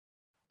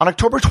On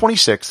October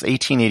 26,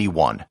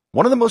 1881,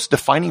 one of the most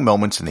defining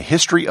moments in the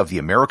history of the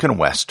American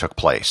West took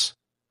place.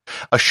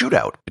 A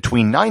shootout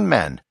between 9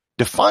 men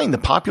defined the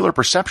popular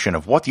perception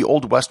of what the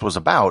Old West was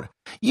about,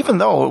 even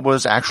though it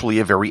was actually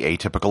a very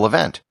atypical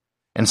event.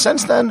 And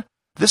since then,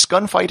 this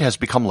gunfight has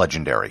become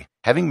legendary,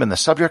 having been the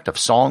subject of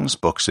songs,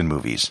 books, and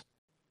movies.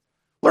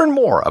 Learn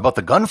more about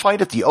the gunfight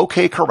at the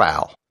OK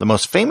Corral, the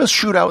most famous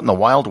shootout in the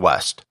Wild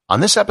West, on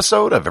this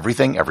episode of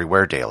Everything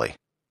Everywhere Daily.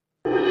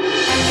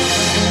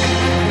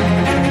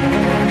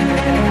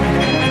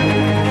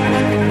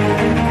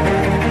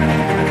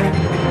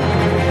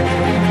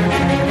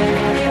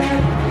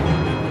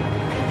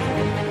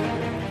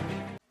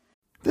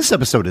 This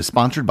episode is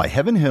sponsored by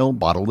Heaven Hill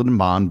Bottled and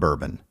Bond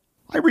Bourbon.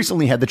 I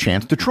recently had the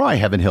chance to try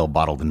Heaven Hill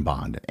Bottled and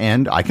Bond,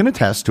 and I can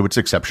attest to its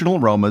exceptional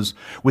aromas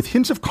with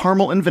hints of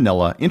caramel and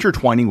vanilla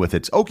intertwining with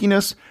its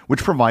oakiness,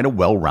 which provide a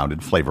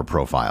well-rounded flavor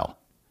profile.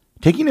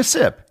 Taking a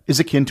sip is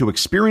akin to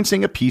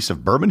experiencing a piece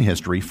of bourbon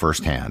history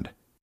firsthand.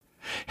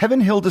 Heaven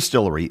Hill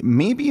Distillery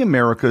may be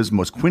America's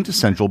most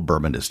quintessential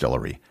bourbon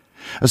distillery.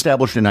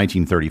 Established in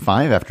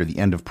 1935 after the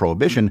end of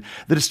Prohibition,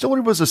 the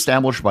distillery was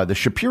established by the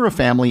Shapiro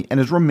family and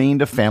has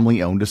remained a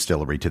family-owned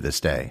distillery to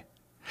this day.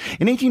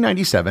 In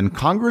 1897,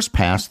 Congress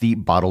passed the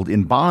Bottled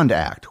in Bond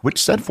Act,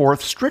 which set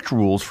forth strict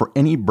rules for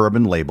any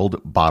bourbon labeled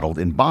Bottled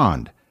in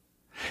Bond.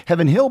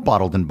 Heaven Hill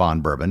Bottled in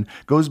Bond Bourbon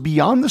goes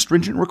beyond the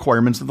stringent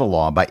requirements of the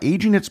law by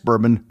aging its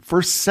bourbon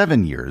for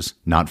 7 years,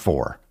 not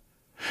 4.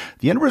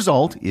 The end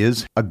result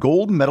is a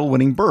gold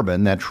medal-winning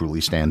bourbon that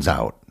truly stands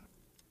out.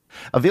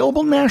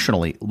 Available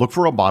nationally, look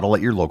for a bottle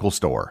at your local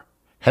store.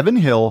 Heaven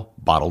Hill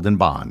Bottled in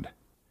Bond.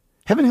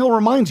 Heaven Hill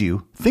reminds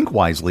you, think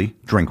wisely,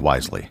 drink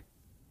wisely.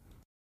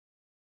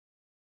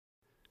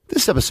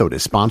 This episode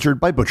is sponsored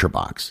by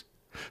ButcherBox.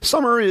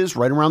 Summer is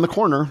right around the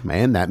corner,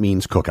 and that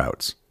means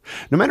cookouts.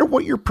 No matter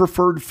what your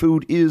preferred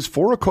food is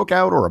for a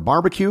cookout or a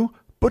barbecue,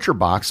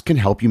 ButcherBox can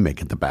help you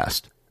make it the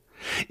best.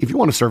 If you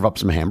want to serve up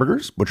some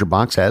hamburgers,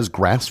 ButcherBox has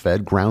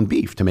grass-fed ground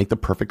beef to make the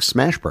perfect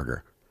smash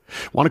burger.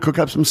 Want to cook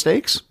up some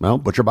steaks? Well,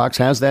 ButcherBox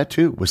has that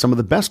too, with some of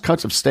the best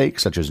cuts of steak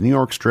such as New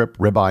York strip,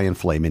 ribeye, and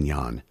filet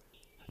mignon.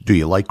 Do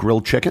you like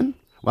grilled chicken?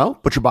 Well,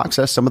 ButcherBox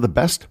has some of the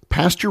best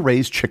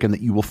pasture-raised chicken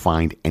that you will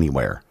find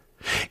anywhere.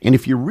 And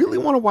if you really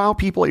want to wow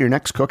people at your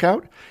next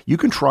cookout, you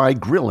can try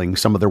grilling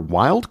some of their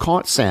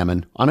wild-caught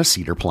salmon on a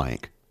cedar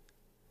plank.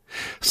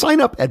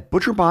 Sign up at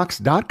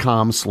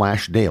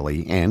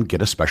butcherbox.com/daily and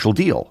get a special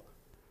deal.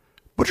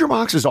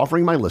 ButcherBox is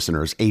offering my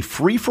listeners a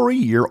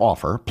free-for-a-year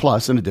offer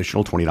plus an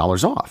additional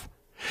 $20 off.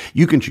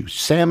 You can choose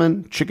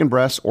salmon, chicken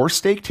breasts, or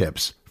steak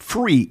tips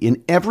free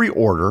in every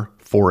order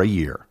for a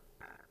year.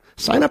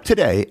 Sign up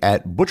today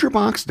at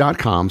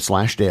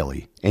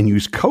butcherbox.com/daily and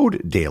use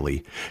code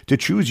DAILY to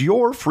choose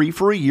your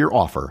free-for-a-year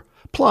offer,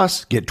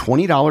 plus get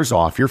 $20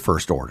 off your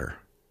first order.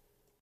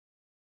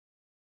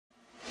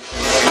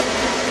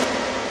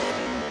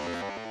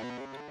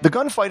 The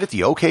gunfight at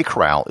the OK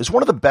Corral is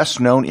one of the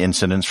best-known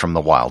incidents from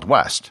the Wild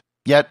West,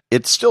 yet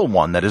it's still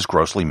one that is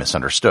grossly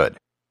misunderstood.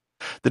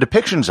 The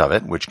depictions of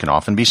it, which can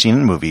often be seen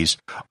in movies,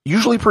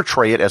 usually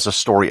portray it as a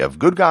story of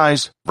good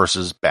guys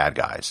versus bad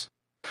guys.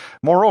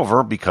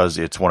 Moreover, because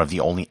it's one of the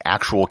only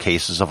actual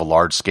cases of a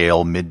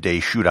large-scale midday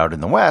shootout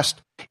in the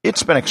West,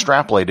 it's been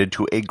extrapolated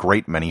to a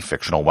great many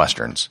fictional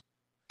westerns.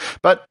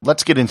 But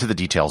let's get into the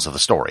details of the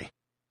story.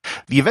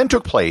 The event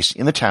took place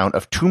in the town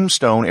of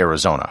Tombstone,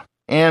 Arizona,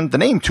 and the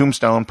name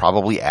Tombstone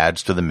probably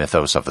adds to the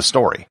mythos of the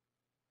story.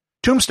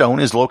 Tombstone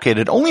is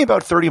located only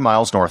about 30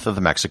 miles north of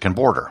the Mexican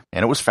border,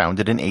 and it was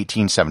founded in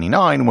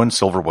 1879 when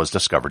silver was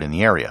discovered in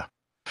the area.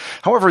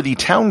 However, the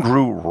town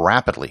grew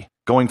rapidly,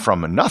 going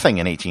from nothing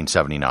in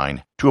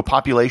 1879 to a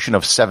population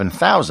of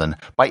 7,000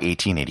 by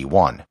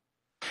 1881.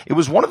 It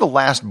was one of the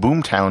last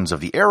boom towns of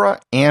the era,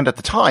 and at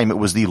the time it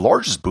was the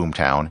largest boom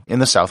town in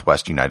the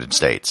southwest United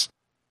States.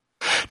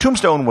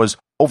 Tombstone was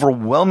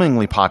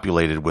overwhelmingly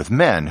populated with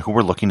men who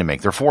were looking to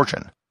make their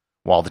fortune.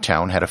 While the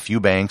town had a few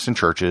banks and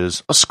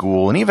churches, a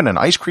school, and even an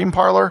ice cream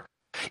parlor,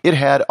 it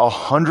had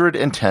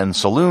 110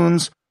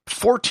 saloons,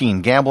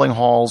 14 gambling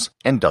halls,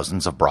 and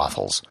dozens of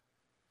brothels.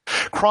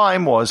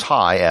 Crime was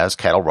high as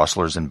cattle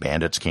rustlers and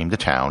bandits came to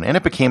town, and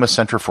it became a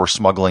center for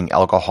smuggling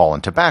alcohol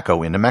and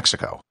tobacco into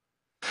Mexico.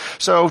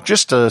 So,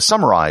 just to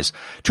summarize,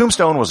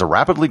 Tombstone was a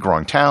rapidly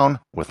growing town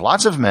with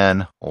lots of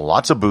men,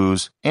 lots of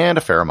booze, and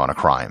a fair amount of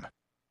crime.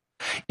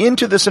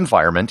 Into this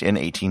environment in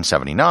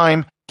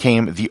 1879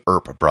 came the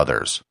Earp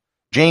brothers,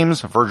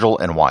 James, Virgil,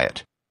 and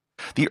Wyatt.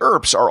 The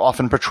Earps are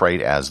often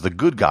portrayed as the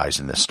good guys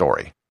in this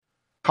story.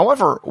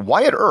 However,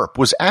 Wyatt Earp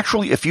was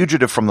actually a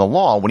fugitive from the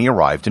law when he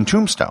arrived in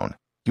Tombstone.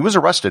 He was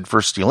arrested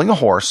for stealing a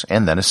horse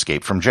and then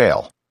escaped from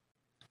jail.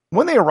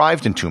 When they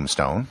arrived in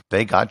Tombstone,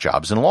 they got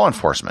jobs in law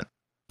enforcement.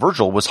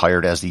 Virgil was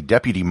hired as the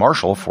deputy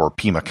marshal for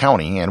Pima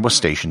County and was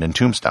stationed in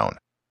Tombstone.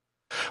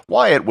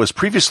 Wyatt was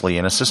previously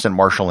an assistant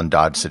marshal in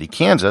Dodge City,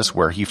 Kansas,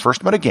 where he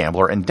first met a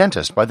gambler and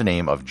dentist by the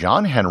name of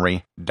John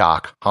Henry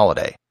Doc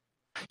Holliday.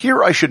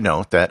 Here I should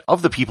note that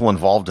of the people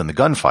involved in the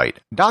gunfight,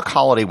 Doc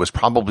Holliday was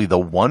probably the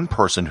one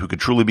person who could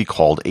truly be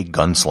called a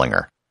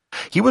gunslinger.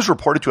 He was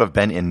reported to have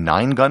been in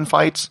 9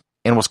 gunfights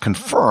and was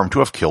confirmed to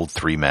have killed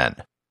 3 men.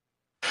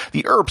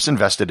 The Earps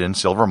invested in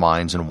silver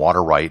mines and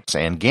water rights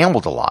and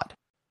gambled a lot.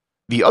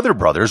 The other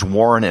brothers,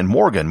 Warren and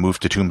Morgan,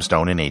 moved to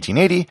Tombstone in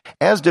 1880,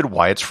 as did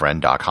Wyatt's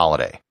friend Doc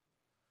Holliday.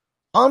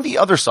 On the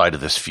other side of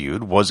this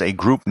feud was a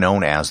group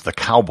known as the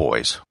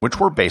Cowboys, which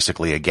were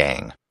basically a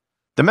gang.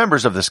 The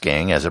members of this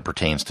gang, as it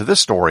pertains to this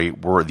story,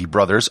 were the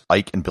brothers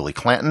Ike and Billy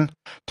Clanton,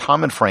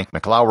 Tom and Frank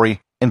McLaury,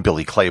 and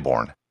Billy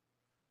Claiborne.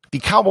 The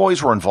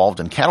Cowboys were involved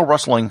in cattle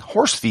rustling,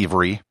 horse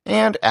thievery,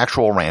 and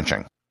actual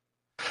ranching.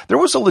 There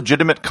was a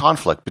legitimate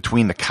conflict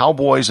between the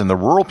Cowboys and the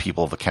rural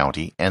people of the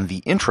county and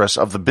the interests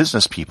of the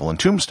business people in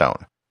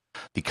Tombstone.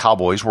 The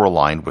Cowboys were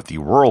aligned with the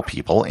rural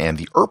people, and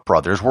the Earp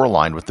brothers were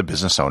aligned with the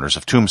business owners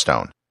of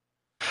Tombstone.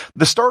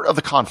 The start of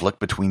the conflict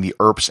between the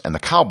Earps and the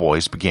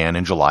Cowboys began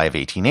in July of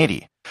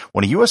 1880,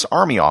 when a U.S.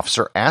 Army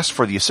officer asked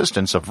for the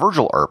assistance of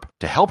Virgil Earp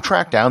to help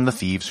track down the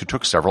thieves who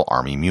took several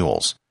Army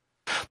mules.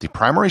 The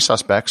primary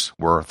suspects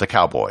were the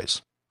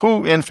Cowboys,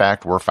 who, in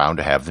fact, were found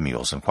to have the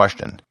mules in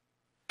question.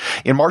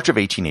 In March of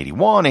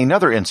 1881,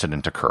 another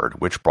incident occurred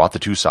which brought the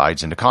two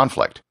sides into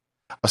conflict.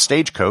 A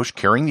stagecoach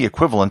carrying the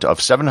equivalent of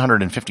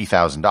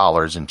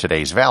 $750,000 in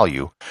today's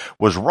value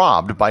was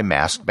robbed by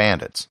masked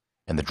bandits,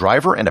 and the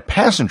driver and a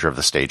passenger of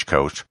the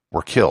stagecoach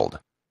were killed.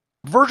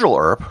 Virgil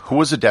Earp, who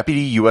was a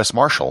deputy U.S.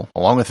 Marshal,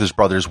 along with his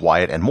brothers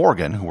Wyatt and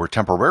Morgan, who were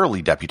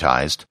temporarily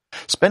deputized,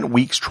 spent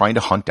weeks trying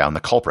to hunt down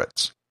the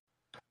culprits.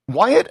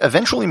 Wyatt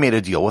eventually made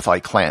a deal with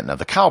Ike Clanton of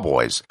the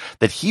Cowboys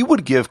that he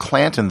would give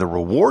Clanton the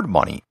reward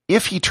money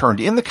if he turned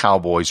in the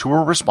Cowboys who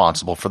were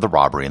responsible for the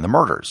robbery and the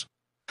murders.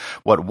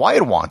 What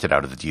Wyatt wanted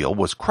out of the deal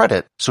was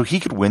credit so he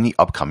could win the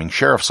upcoming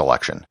sheriff's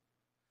election.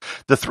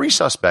 The 3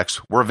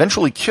 suspects were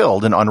eventually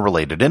killed in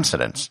unrelated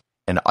incidents,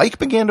 and Ike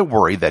began to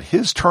worry that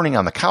his turning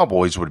on the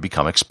Cowboys would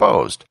become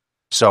exposed,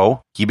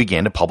 so he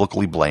began to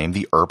publicly blame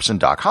the Earps and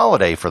Doc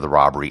Holliday for the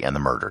robbery and the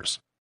murders.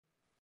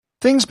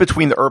 Things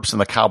between the Earps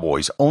and the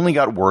Cowboys only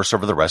got worse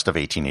over the rest of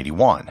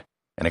 1881,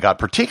 and it got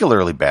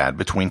particularly bad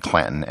between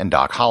Clanton and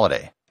Doc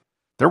Holliday.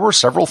 There were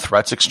several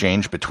threats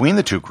exchanged between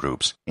the two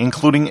groups,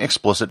 including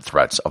explicit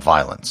threats of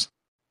violence.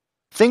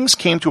 Things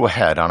came to a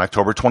head on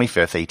October 25,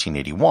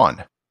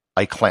 1881.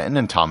 Ike Clanton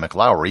and Tom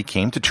McLaury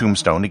came to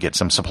Tombstone to get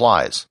some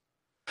supplies.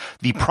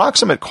 The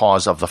proximate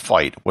cause of the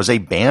fight was a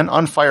ban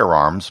on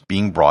firearms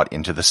being brought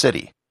into the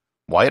city.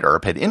 Wyatt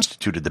Earp had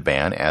instituted the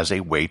ban as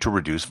a way to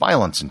reduce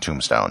violence in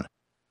Tombstone.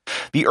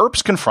 The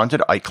Earps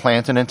confronted Ike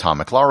Clanton and Tom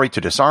McLaury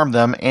to disarm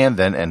them and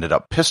then ended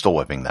up pistol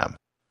whipping them.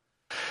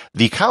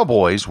 The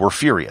Cowboys were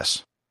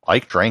furious.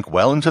 Ike drank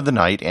well into the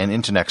night and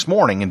into next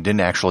morning and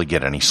didn't actually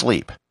get any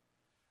sleep.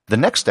 The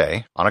next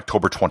day, on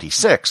October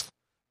 26th,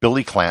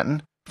 Billy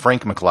Clanton,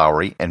 Frank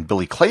McLaury, and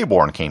Billy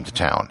Claiborne came to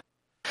town.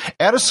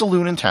 At a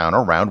saloon in town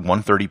around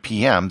 1:30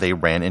 p.m., they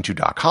ran into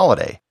Doc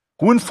Holliday,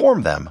 who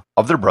informed them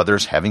of their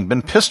brothers having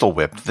been pistol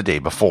whipped the day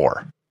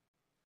before.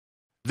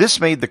 This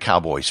made the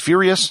Cowboys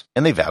furious,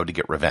 and they vowed to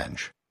get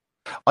revenge.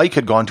 Ike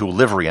had gone to a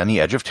livery on the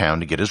edge of town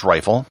to get his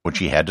rifle, which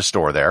he had to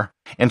store there,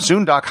 and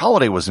soon Doc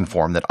Holliday was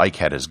informed that Ike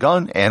had his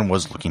gun and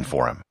was looking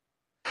for him.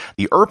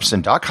 The Earps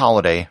and Doc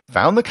Holliday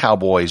found the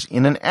Cowboys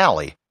in an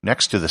alley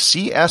next to the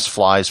C.S.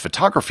 Fly's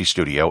photography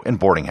studio and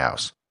boarding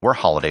house, where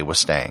Holliday was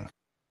staying.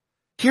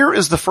 Here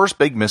is the first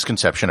big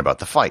misconception about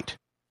the fight.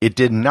 It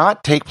did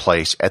not take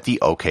place at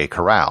the OK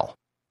Corral.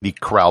 The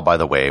corral, by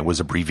the way, was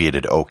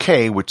abbreviated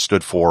OK, which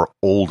stood for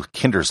Old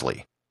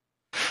Kindersley.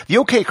 The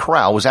OK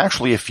Corral was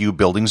actually a few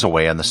buildings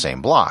away on the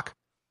same block.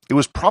 It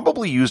was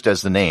probably used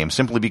as the name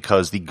simply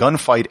because the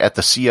gunfight at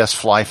the C.S.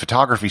 Fly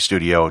photography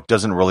studio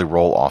doesn't really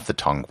roll off the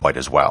tongue quite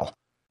as well.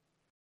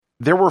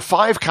 There were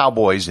 5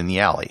 cowboys in the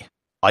alley: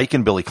 Ike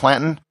and Billy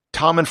Clanton,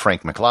 Tom and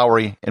Frank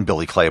McLaury, and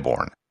Billy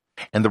Claiborne.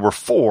 And there were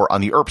 4 on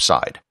the Earp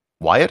side: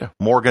 Wyatt,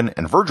 Morgan,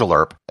 and Virgil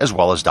Earp, as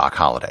well as Doc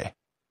Holliday.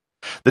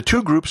 The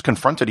two groups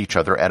confronted each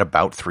other at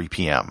about 3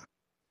 p.m.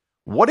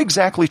 What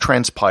exactly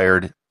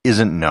transpired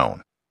isn't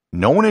known.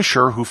 No one is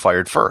sure who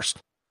fired first.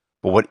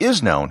 But what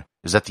is known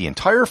is that the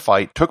entire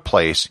fight took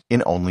place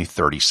in only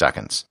 30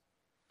 seconds.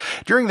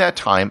 During that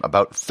time,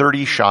 about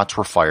 30 shots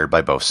were fired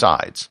by both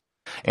sides,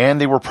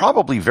 and they were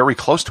probably very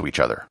close to each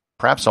other,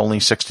 perhaps only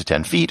 6 to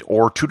 10 feet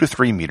or 2 to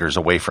 3 meters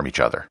away from each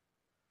other.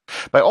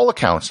 By all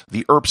accounts,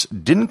 the Earps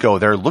didn't go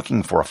there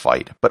looking for a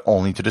fight, but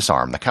only to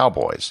disarm the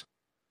Cowboys.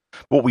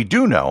 What we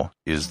do know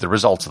is the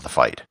results of the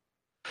fight.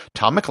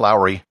 Tom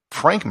McLaury,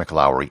 Frank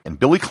McLaury, and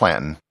Billy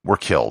Clanton were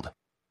killed.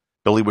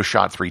 Billy was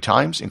shot 3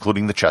 times,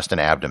 including the chest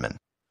and abdomen.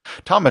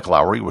 Tom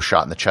McLaury was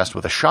shot in the chest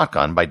with a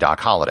shotgun by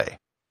Doc Holliday,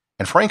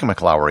 and Frank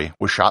McLaury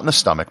was shot in the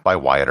stomach by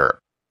Wyatt Earp.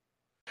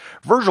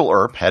 Virgil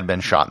Earp had been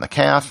shot in the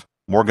calf,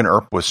 Morgan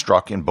Earp was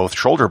struck in both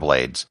shoulder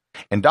blades,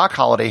 and Doc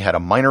Holliday had a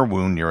minor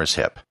wound near his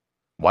hip.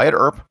 Wyatt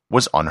Earp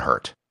was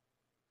unhurt.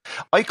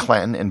 Ike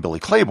Clanton and Billy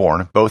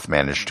Claiborne both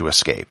managed to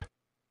escape.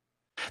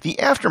 The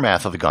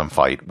aftermath of the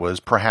gunfight was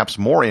perhaps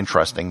more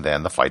interesting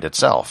than the fight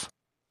itself.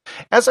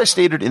 As I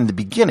stated in the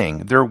beginning,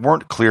 there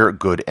weren't clear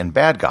good and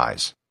bad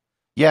guys.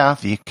 Yeah,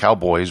 the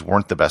cowboys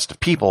weren't the best of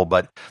people,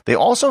 but they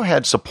also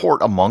had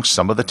support amongst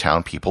some of the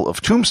town people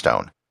of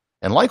Tombstone,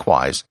 and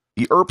likewise,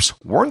 the Earps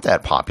weren't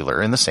that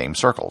popular in the same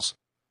circles.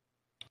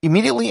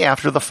 Immediately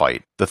after the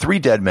fight, the 3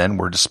 dead men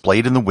were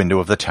displayed in the window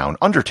of the town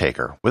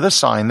undertaker with a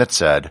sign that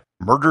said,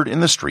 "Murdered in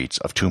the streets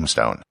of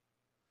Tombstone."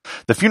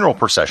 The funeral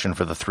procession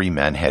for the 3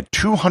 men had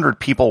 200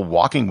 people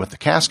walking with the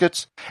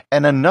caskets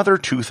and another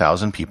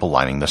 2,000 people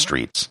lining the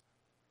streets.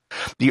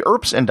 The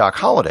Earps and Doc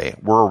Holliday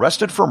were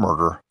arrested for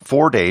murder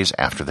 4 days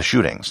after the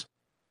shootings.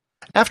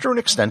 After an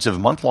extensive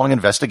month-long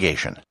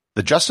investigation,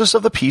 the Justice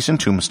of the Peace in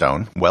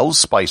Tombstone, Wells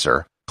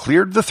Spicer,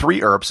 cleared the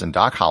 3 Earps and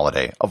Doc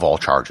Holliday of all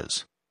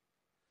charges.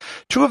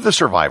 2 of the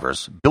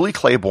survivors, Billy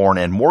Claiborne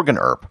and Morgan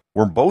Earp,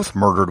 were both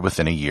murdered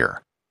within a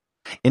year.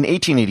 In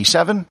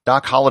 1887,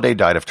 Doc Holliday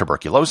died of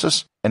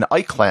tuberculosis, and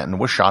Ike Clanton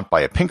was shot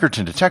by a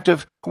Pinkerton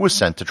detective who was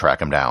sent to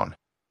track him down.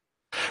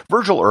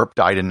 Virgil Earp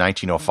died in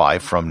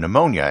 1905 from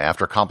pneumonia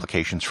after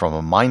complications from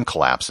a mine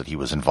collapse that he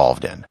was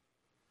involved in.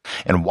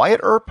 And Wyatt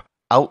Earp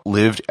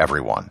outlived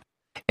everyone,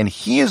 and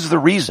he is the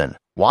reason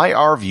why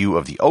our view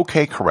of the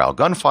OK Corral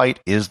gunfight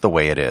is the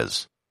way it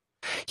is.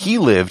 He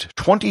lived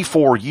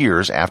 24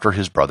 years after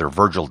his brother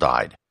Virgil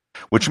died,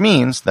 which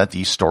means that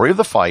the story of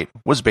the fight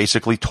was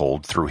basically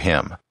told through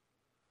him.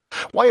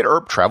 Wyatt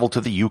Earp traveled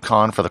to the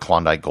Yukon for the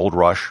Klondike Gold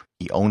Rush,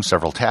 he owned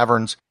several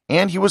taverns,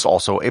 and he was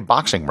also a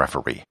boxing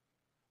referee.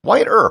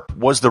 Wyatt Earp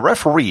was the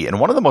referee in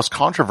one of the most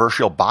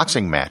controversial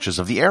boxing matches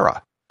of the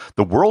era,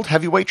 the World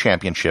Heavyweight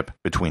Championship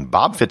between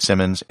Bob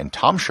Fitzsimmons and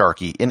Tom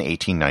Sharkey in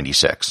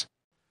 1896.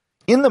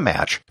 In the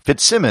match,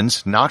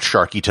 Fitzsimmons knocked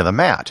Sharkey to the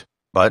mat,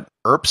 but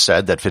Earp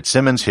said that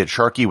Fitzsimmons hit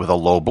Sharkey with a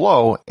low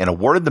blow and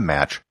awarded the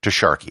match to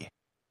Sharkey.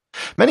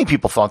 Many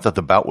people thought that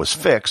the bout was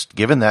fixed,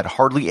 given that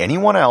hardly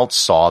anyone else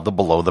saw the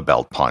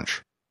below-the-belt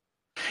punch.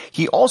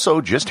 He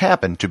also just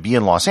happened to be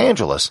in Los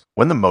Angeles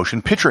when the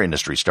motion picture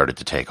industry started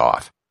to take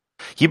off.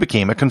 He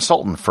became a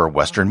consultant for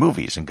Western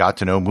movies and got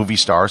to know movie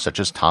stars such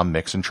as Tom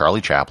Mix and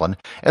Charlie Chaplin,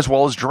 as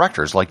well as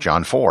directors like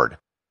John Ford.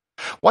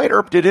 Wyatt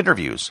Earp did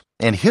interviews,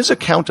 and his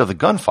account of the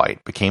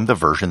gunfight became the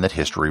version that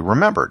history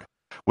remembered,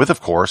 with, of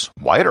course,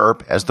 Wyatt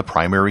Earp as the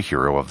primary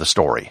hero of the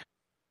story.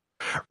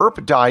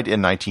 Earp died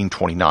in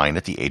 1929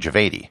 at the age of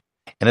 80,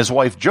 and his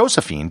wife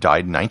Josephine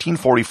died in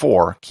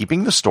 1944,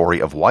 keeping the story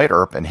of Wyatt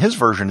Earp and his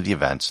version of the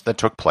events that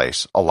took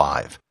place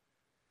alive.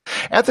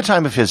 At the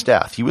time of his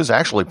death, he was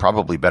actually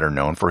probably better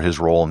known for his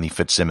role in the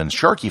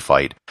Fitzsimmons-Sharkey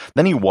fight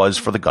than he was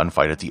for the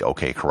gunfight at the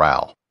OK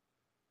Corral.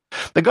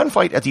 The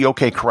gunfight at the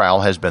OK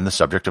Corral has been the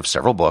subject of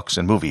several books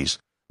and movies,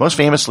 most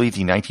famously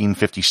the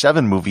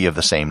 1957 movie of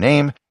the same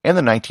name and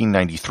the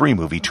 1993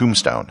 movie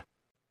Tombstone.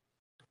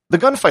 The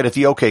gunfight at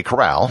the OK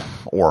Corral,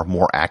 or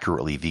more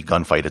accurately the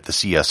gunfight at the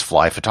C.S.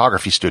 Fly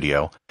Photography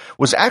Studio,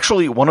 was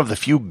actually one of the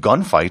few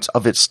gunfights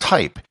of its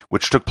type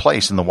which took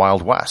place in the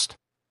Wild West.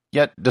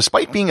 Yet,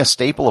 despite being a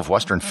staple of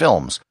Western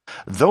films,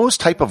 those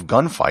type of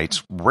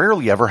gunfights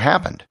rarely ever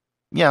happened.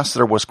 Yes,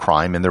 there was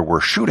crime and there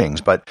were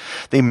shootings, but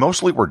they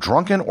mostly were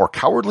drunken or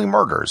cowardly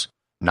murders,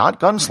 not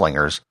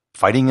gunslingers,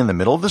 fighting in the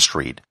middle of the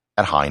street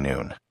at high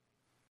noon.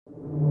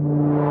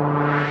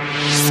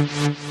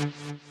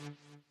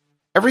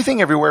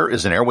 Everything Everywhere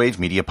is an Airwave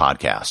Media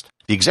podcast.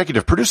 The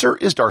executive producer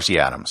is Darcy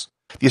Adams.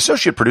 The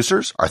associate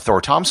producers are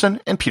Thor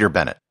Thompson and Peter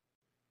Bennett.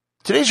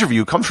 Today's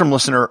review comes from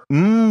listener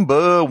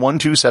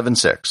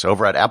Mba1276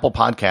 over at Apple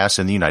Podcasts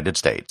in the United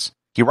States.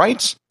 He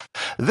writes,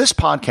 "This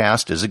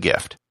podcast is a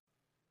gift.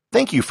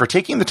 Thank you for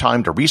taking the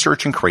time to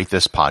research and create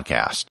this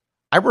podcast.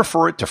 I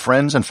refer it to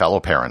friends and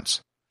fellow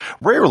parents.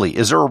 Rarely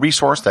is there a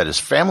resource that is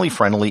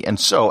family-friendly and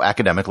so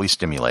academically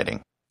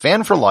stimulating.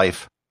 Fan for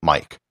life,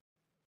 Mike."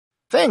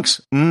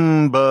 Thanks,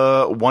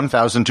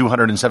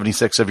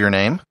 Mba1276 of your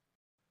name.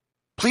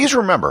 Please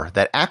remember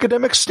that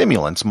academic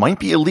stimulants might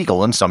be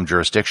illegal in some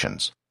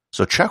jurisdictions,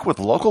 so check with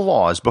local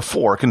laws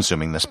before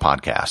consuming this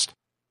podcast.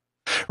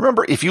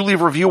 Remember, if you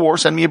leave a review or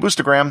send me a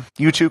boostagram,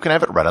 you too can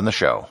have it read on the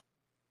show.